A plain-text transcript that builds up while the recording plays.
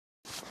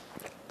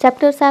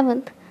Chapter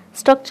 7th,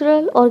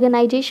 Structural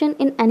Organization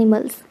in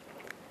Animals.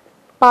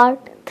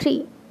 Part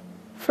 3,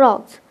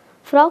 Frogs.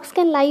 Frogs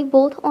can live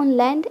both on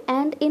land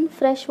and in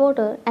fresh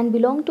water and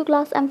belong to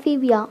class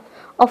Amphibia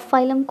of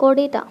phylum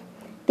Chordata.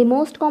 The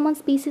most common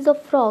species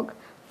of frog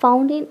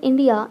found in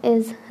India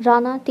is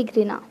Rana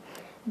tigrina.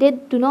 They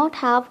do not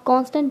have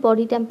constant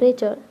body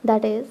temperature,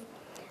 that is,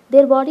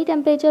 their body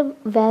temperature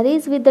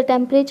varies with the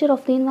temperature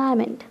of the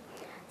environment.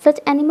 Such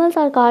animals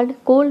are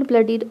called cold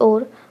blooded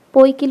or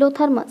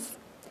poikilothermous.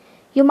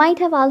 You might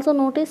have also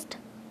noticed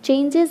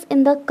changes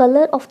in the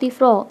color of the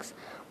frogs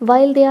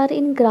while they are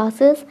in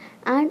grasses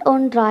and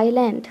on dry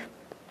land.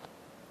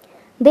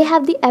 They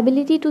have the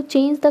ability to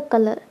change the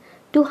color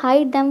to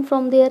hide them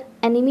from their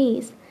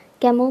enemies,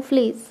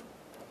 camouflage.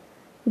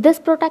 This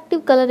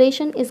protective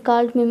coloration is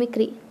called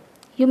mimicry.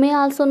 You may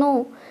also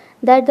know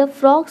that the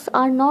frogs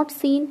are not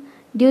seen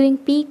during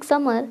peak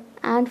summer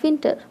and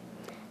winter.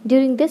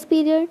 During this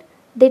period,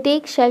 they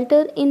take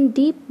shelter in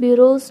deep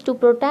burrows to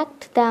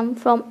protect them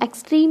from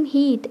extreme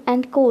heat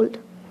and cold.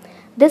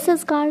 This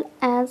is called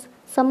as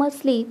summer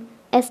sleep,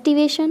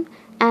 estivation,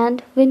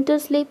 and winter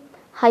sleep,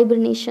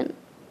 hibernation.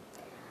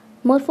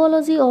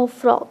 Morphology of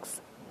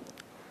frogs.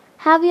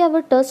 Have you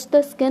ever touched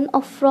the skin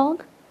of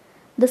frog?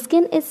 The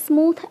skin is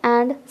smooth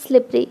and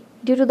slippery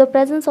due to the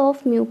presence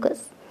of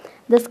mucus.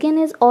 The skin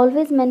is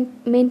always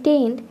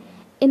maintained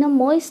in a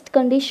moist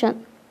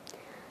condition.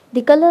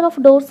 The color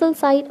of dorsal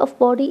side of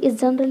body is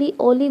generally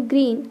olive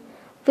green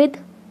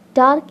with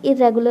dark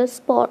irregular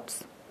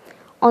spots.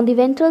 On the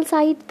ventral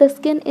side, the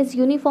skin is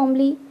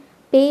uniformly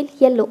pale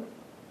yellow.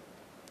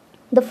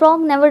 The frog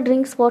never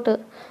drinks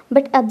water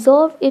but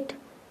absorbs it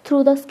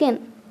through the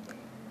skin.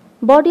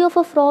 Body of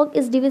a frog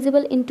is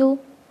divisible into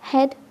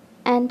head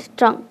and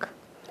trunk.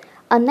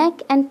 A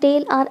neck and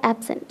tail are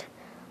absent.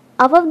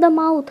 Above the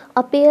mouth,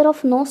 a pair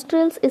of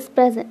nostrils is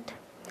present.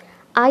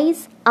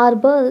 Eyes are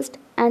bulged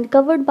and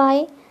covered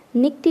by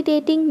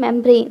nictitating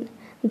membrane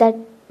that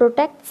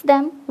protects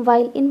them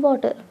while in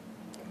water.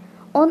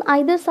 On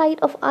either side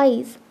of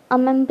eyes, a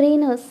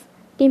membranous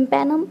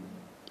tympanum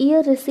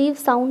ear receives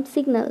sound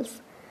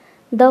signals.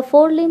 The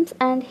forelimbs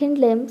and hind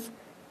limbs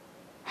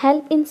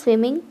help in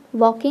swimming,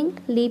 walking,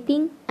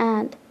 leaping,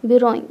 and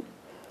burrowing.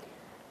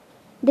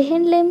 The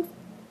hind limbs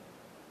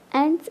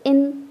ends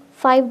in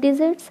 5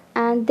 digits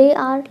and they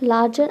are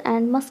larger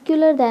and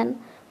muscular than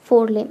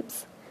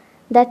forelimbs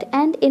that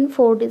end in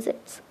 4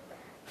 digits.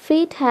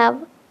 Feet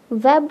have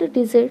webbed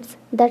digits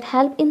that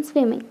help in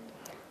swimming.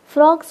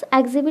 Frogs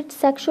exhibit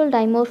sexual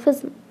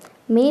dimorphism.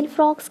 Male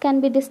frogs can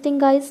be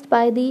distinguished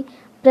by the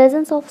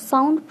presence of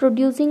sound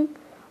producing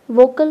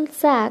vocal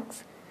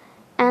sacs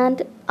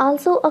and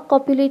also a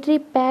copulatory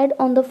pad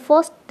on the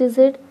first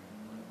digit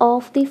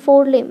of the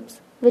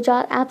forelimbs, which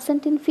are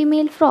absent in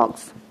female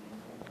frogs.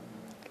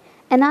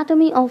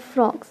 Anatomy of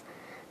frogs.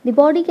 The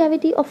body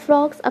cavity of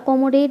frogs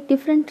accommodate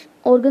different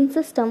organ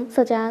systems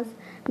such as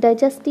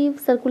digestive,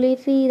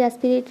 circulatory,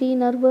 respiratory,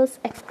 nervous,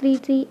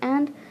 excretory,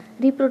 and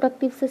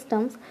reproductive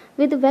systems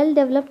with well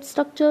developed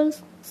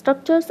structures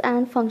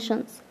and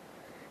functions.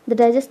 The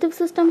digestive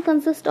system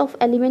consists of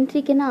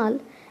alimentary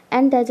canal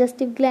and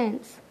digestive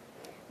glands.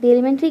 The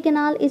alimentary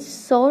canal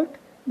is short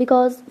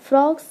because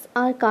frogs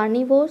are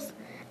carnivores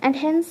and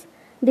hence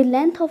the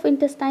length of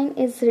intestine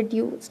is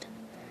reduced.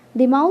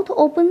 The mouth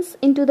opens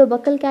into the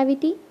buccal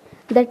cavity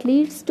that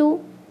leads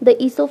to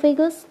the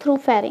esophagus through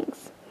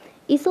pharynx.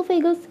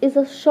 Esophagus is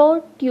a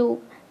short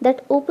tube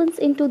that opens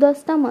into the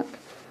stomach,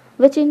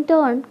 which in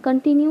turn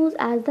continues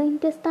as the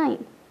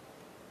intestine,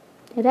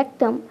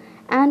 rectum,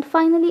 and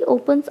finally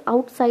opens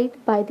outside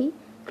by the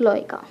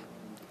cloaca.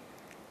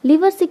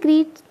 Liver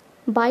secretes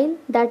bile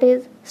that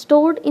is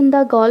stored in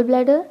the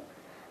gallbladder.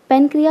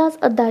 Pancreas,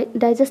 a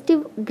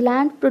digestive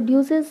gland,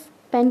 produces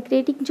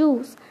pancreatic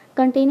juice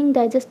containing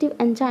digestive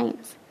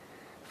enzymes.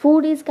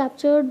 Food is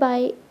captured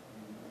by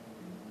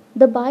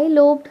the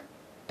bilobed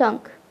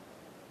tongue.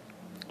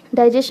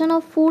 Digestion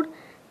of food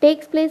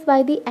takes place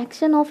by the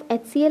action of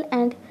HCl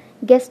and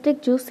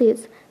gastric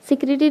juices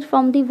secreted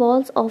from the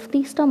walls of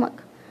the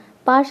stomach.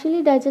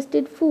 Partially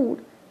digested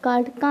food,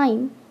 called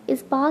chyme,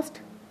 is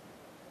passed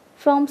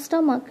from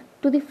stomach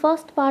to the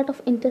first part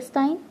of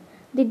intestine,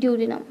 the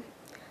duodenum.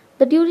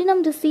 The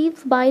duodenum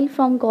receives bile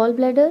from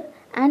gallbladder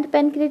and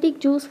pancreatic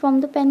juice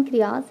from the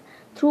pancreas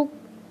through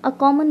a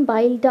common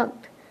bile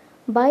duct.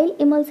 Bile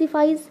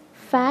emulsifies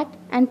fat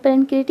and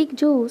pancreatic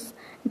juice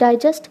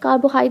digest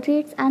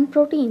carbohydrates and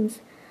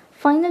proteins.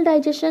 Final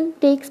digestion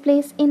takes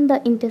place in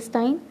the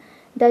intestine.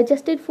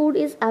 Digested food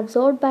is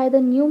absorbed by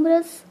the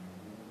numerous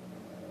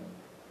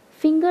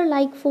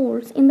finger-like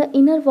folds in the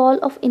inner wall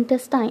of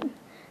intestine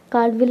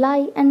called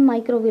villi and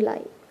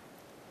microvilli.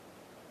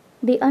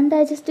 The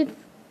undigested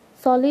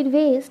solid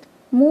waste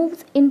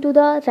moves into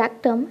the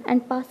rectum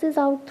and passes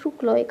out through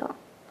cloaca.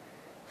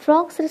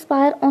 Frogs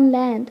respire on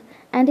land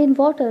and in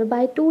water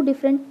by 2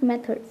 different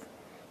methods.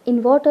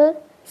 In water,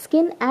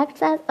 skin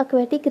acts as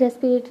aquatic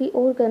respiratory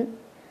organ,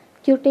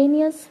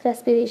 cutaneous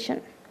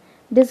respiration.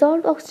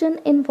 Dissolved oxygen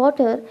in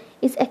water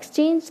is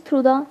exchanged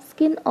through the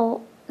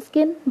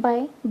skin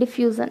by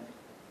diffusion.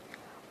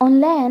 On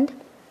land,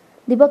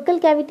 the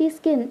buccal cavity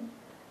skin,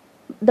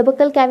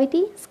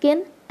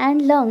 skin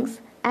and lungs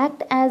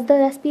act as the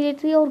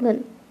respiratory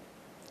organ.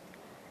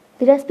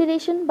 The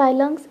respiration by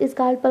lungs is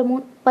called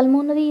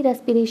pulmonary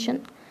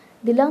respiration.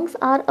 The lungs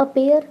are a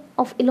pair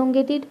of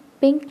elongated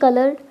pink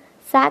colored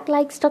sac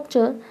like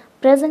structure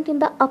present in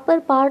the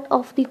upper part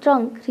of the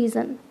trunk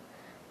region,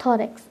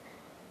 thorax.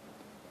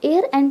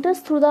 Air enters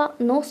through the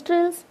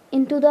nostrils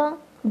into the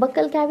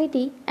buccal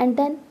cavity and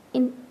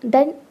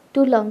then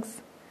to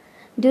lungs.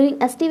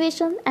 During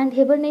estivation and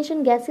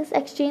hibernation, gaseous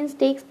exchange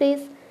takes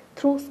place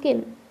through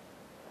skin.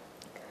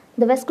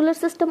 The vascular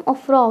system of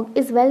frog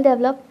is well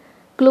developed,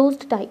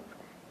 closed type.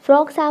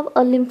 Frogs have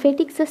a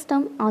lymphatic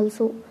system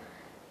also.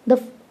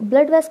 The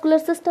blood vascular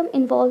system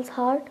involves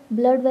heart,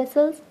 blood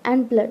vessels,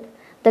 and blood.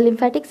 The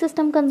lymphatic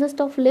system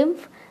consists of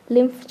lymph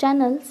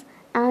channels,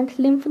 and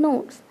lymph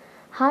nodes.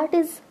 Heart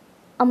is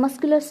a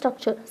muscular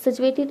structure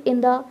situated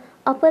in the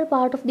upper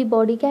part of the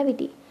body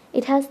cavity.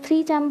 It has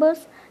three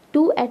chambers,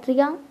 two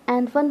atria,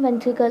 and one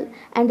ventricle,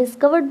 and is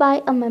covered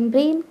by a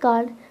membrane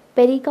called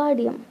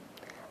pericardium.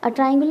 A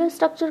triangular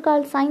structure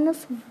called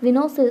sinus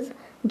venosus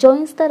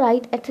joins the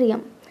right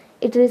atrium.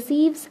 It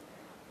receives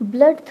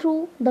blood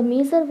through the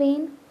major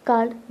vein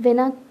called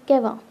vena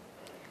cava.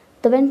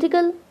 The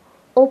ventricle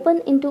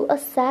open into a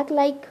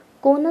sac-like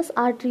conus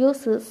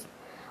arteriosus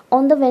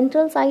on the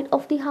ventral side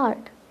of the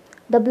heart.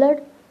 The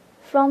blood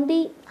from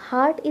the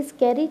heart is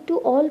carried to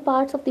all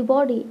parts of the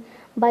body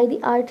by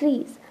the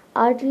arteries,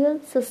 arterial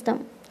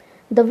system.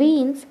 The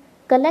veins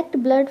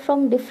collect blood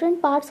from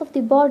different parts of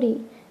the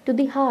body to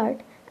the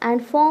heart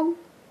and form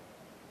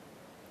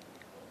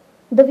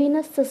the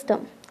venous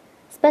system.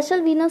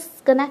 Special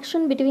venous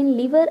connection between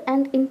liver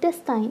and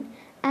intestine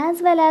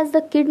as well as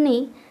the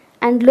kidney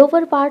and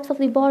lower parts of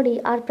the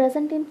body are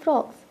present in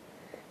frogs.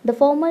 The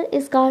former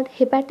is called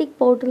hepatic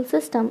portal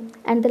system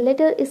and the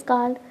latter is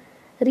called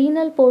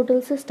renal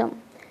portal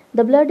system.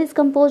 The blood is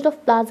composed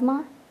of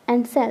plasma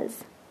and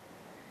cells.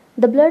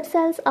 The blood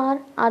cells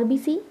are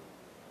RBC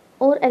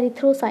or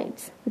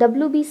erythrocytes,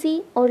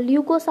 WBC or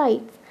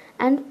leukocytes,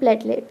 and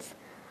platelets.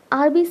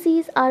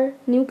 RBCs are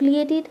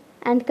nucleated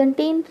and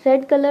contain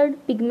red colored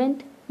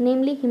pigment,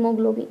 namely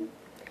hemoglobin.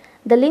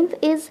 The lymph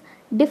is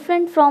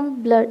different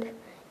from blood.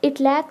 It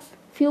lacks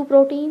few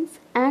proteins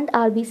and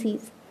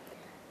RBCs.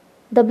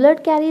 The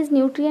blood carries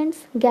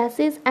nutrients,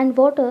 gases, and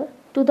water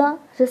to the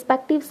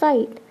respective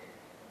sites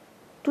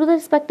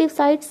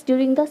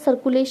during the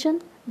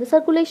circulation. The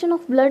circulation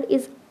of blood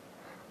is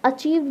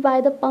achieved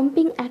by the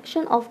pumping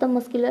action of the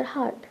muscular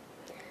heart.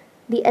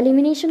 The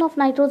elimination of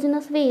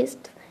nitrogenous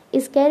waste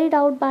is carried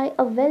out by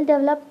a well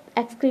developed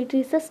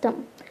excretory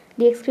system.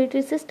 The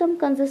excretory system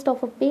consists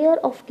of a pair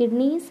of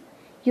kidneys,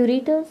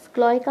 ureters,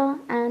 cloaca,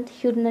 and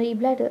urinary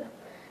bladder.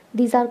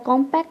 These are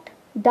compact,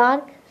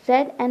 dark,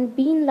 red, and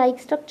bean like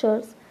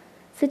structures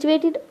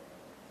situated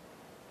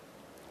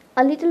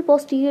a little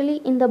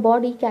posteriorly in the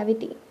body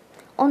cavity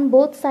on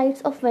both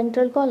sides of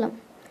ventral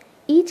column.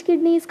 Each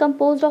kidney is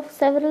composed of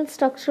several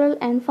structural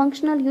and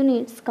functional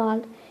units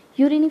called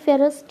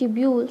uriniferous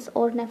tubules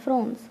or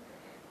nephrons.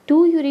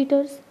 Two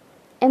ureters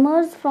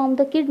emerge from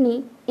the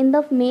kidney in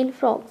the male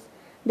frogs.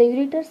 The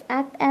ureters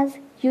act as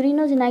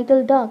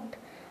urinogenital duct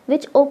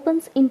which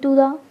opens into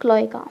the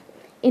cloaca.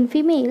 In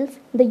females,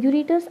 the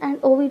ureters and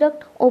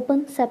oviduct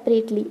open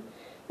separately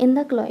in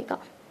the cloaca.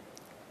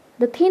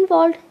 The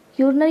thin-walled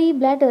urinary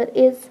bladder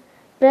is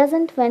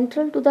present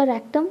ventral to the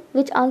rectum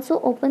which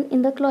also open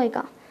in the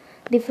cloaca.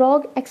 The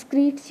frog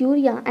excretes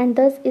urea and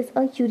thus is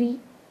a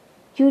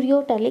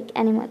ureotelic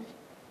animal.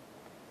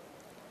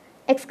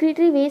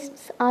 Excretory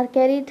wastes are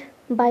carried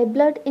by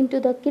blood into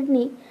the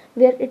kidney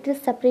where it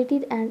is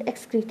separated and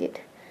excreted.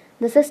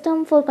 The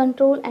system for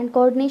control and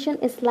coordination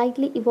is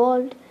slightly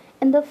evolved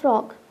in the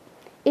frog.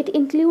 It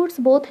includes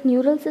both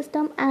neural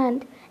system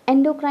and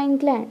endocrine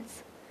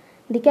glands.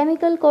 The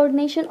chemical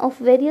coordination of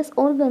various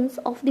organs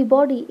of the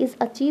body is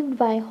achieved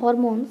by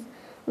hormones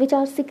which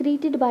are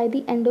secreted by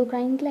the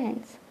endocrine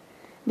glands.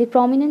 The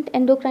prominent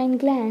endocrine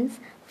glands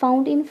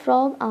found in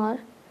frog are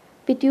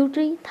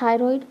pituitary,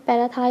 thyroid,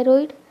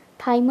 parathyroid,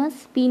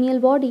 thymus, pineal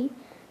body,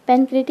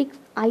 pancreatic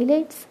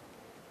islets,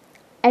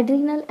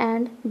 adrenal,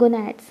 and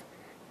gonads.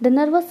 The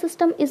nervous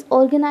system is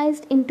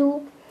organized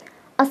into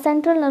a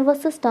central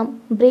nervous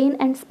system, brain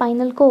and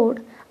spinal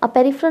cord, a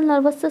peripheral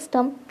nervous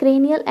system,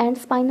 cranial and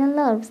spinal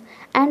nerves,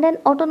 and an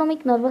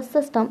autonomic nervous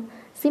system,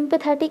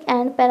 sympathetic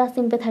and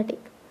parasympathetic.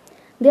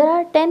 There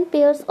are 10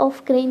 pairs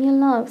of cranial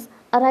nerves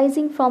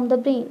arising from the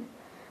brain.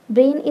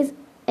 Brain is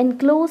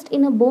enclosed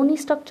in a bony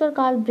structure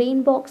called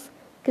brain box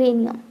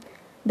cranium.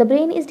 The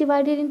brain is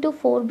divided into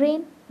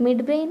forebrain,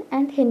 midbrain,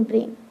 and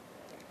hindbrain.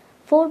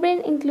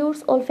 Forebrain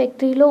includes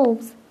olfactory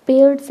lobes,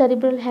 paired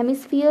cerebral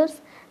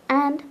hemispheres,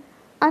 and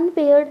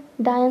unpaired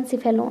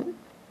diencephalon.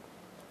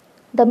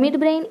 The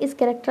midbrain is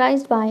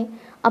characterized by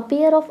a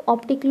pair of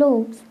optic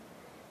lobes.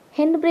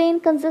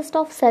 Hindbrain consists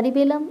of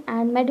cerebellum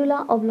and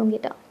medulla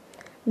oblongata.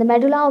 The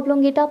medulla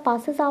oblongata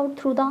passes out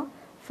through the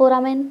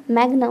foramen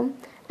magnum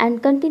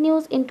and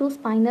continues into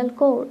spinal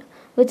cord,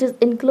 which is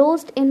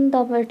enclosed in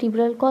the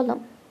vertebral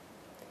column.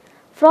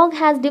 Frog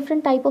has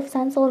different type of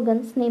sense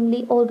organs,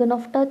 namely organ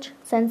of touch,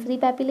 sensory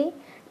papillae,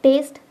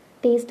 taste,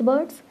 taste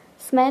buds,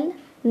 smell,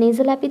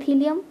 nasal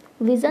epithelium,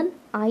 vision,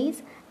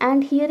 eyes,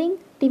 and hearing,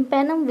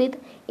 tympanum with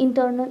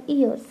internal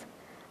ears.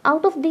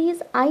 Out of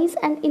these, eyes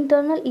and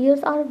internal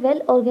ears are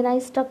well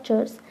organized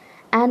structures,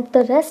 and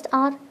the rest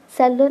are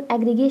cellular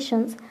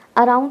aggregations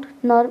around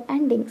nerve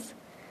endings.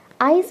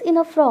 Eyes in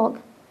a frog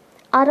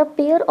are a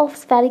pair of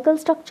spherical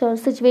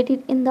structures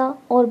situated in the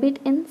orbit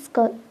in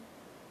skull.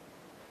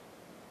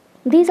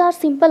 These are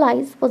simple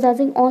eyes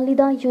possessing only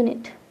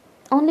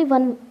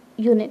one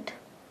unit.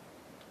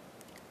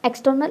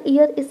 External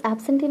ear is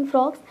absent in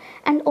frogs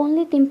and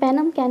only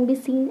tympanum can be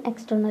seen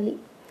externally.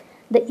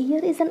 The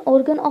ear is an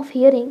organ of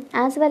hearing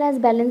as well as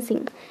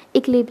balancing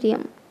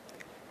equilibrium.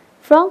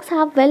 Frogs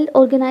have well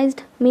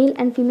organized male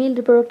and female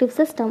reproductive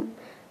system.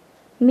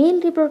 Male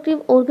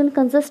reproductive organ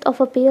consists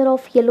of a pair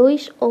of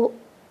yellowish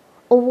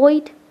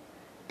ovoid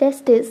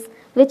testes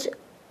which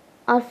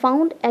are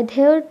found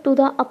adhered to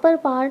the upper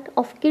part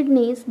of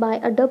kidneys by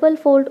a double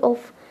fold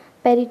of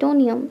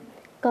peritoneum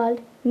called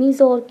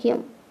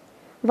mesorchium.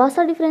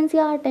 Vasa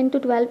differentia are 10 to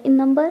 12 in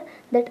number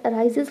that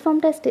arises from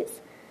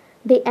testes.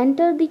 They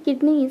enter the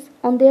kidneys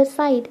on their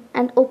side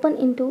and open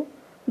into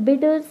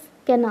Bidder's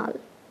canal.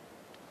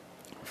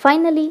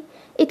 Finally,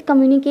 it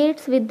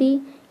communicates with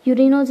the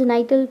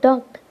urinogenital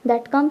duct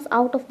that comes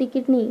out of the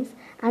kidneys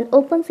and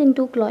opens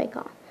into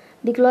cloaca.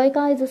 The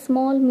cloaca is a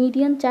small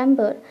median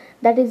chamber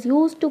that is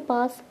used to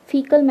pass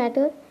fecal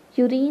matter,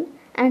 urine,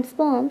 and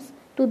sperms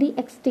to the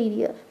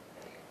exterior.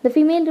 The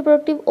female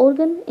reproductive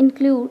organ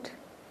includes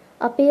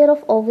a pair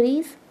of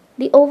ovaries.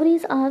 The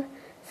ovaries are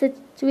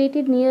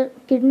situated near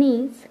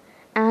kidneys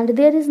and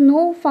there is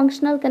no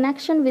functional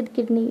connection with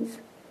kidneys.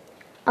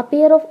 A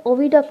pair of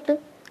oviduct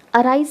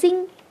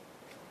arising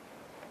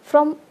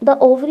from the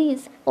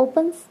ovaries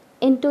opens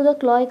into the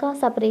cloaca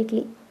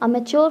separately. A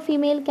mature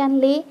female can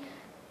lay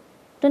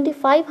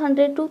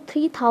 2500 to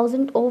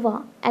 3000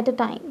 ova at a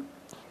time.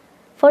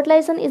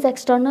 Fertilization is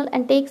external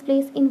and takes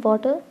place in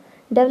water.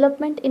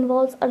 Development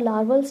involves a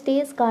larval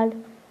stage called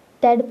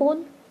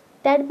tadpole.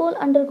 Tadpole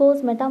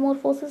undergoes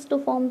metamorphosis to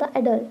form the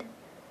adult.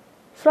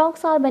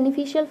 Frogs are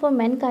beneficial for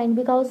mankind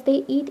because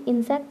they eat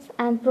insects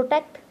and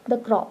protect the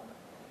crop.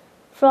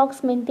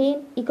 Frogs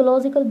maintain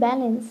ecological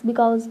balance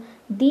because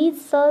these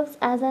serves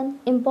as an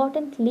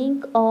important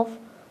link of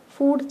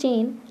food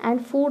chain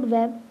and food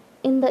web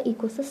in the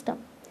ecosystem.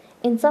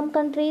 In some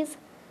countries,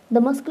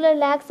 the muscular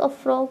legs of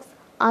frogs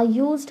are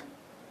used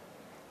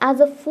as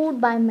a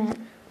food by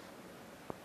man.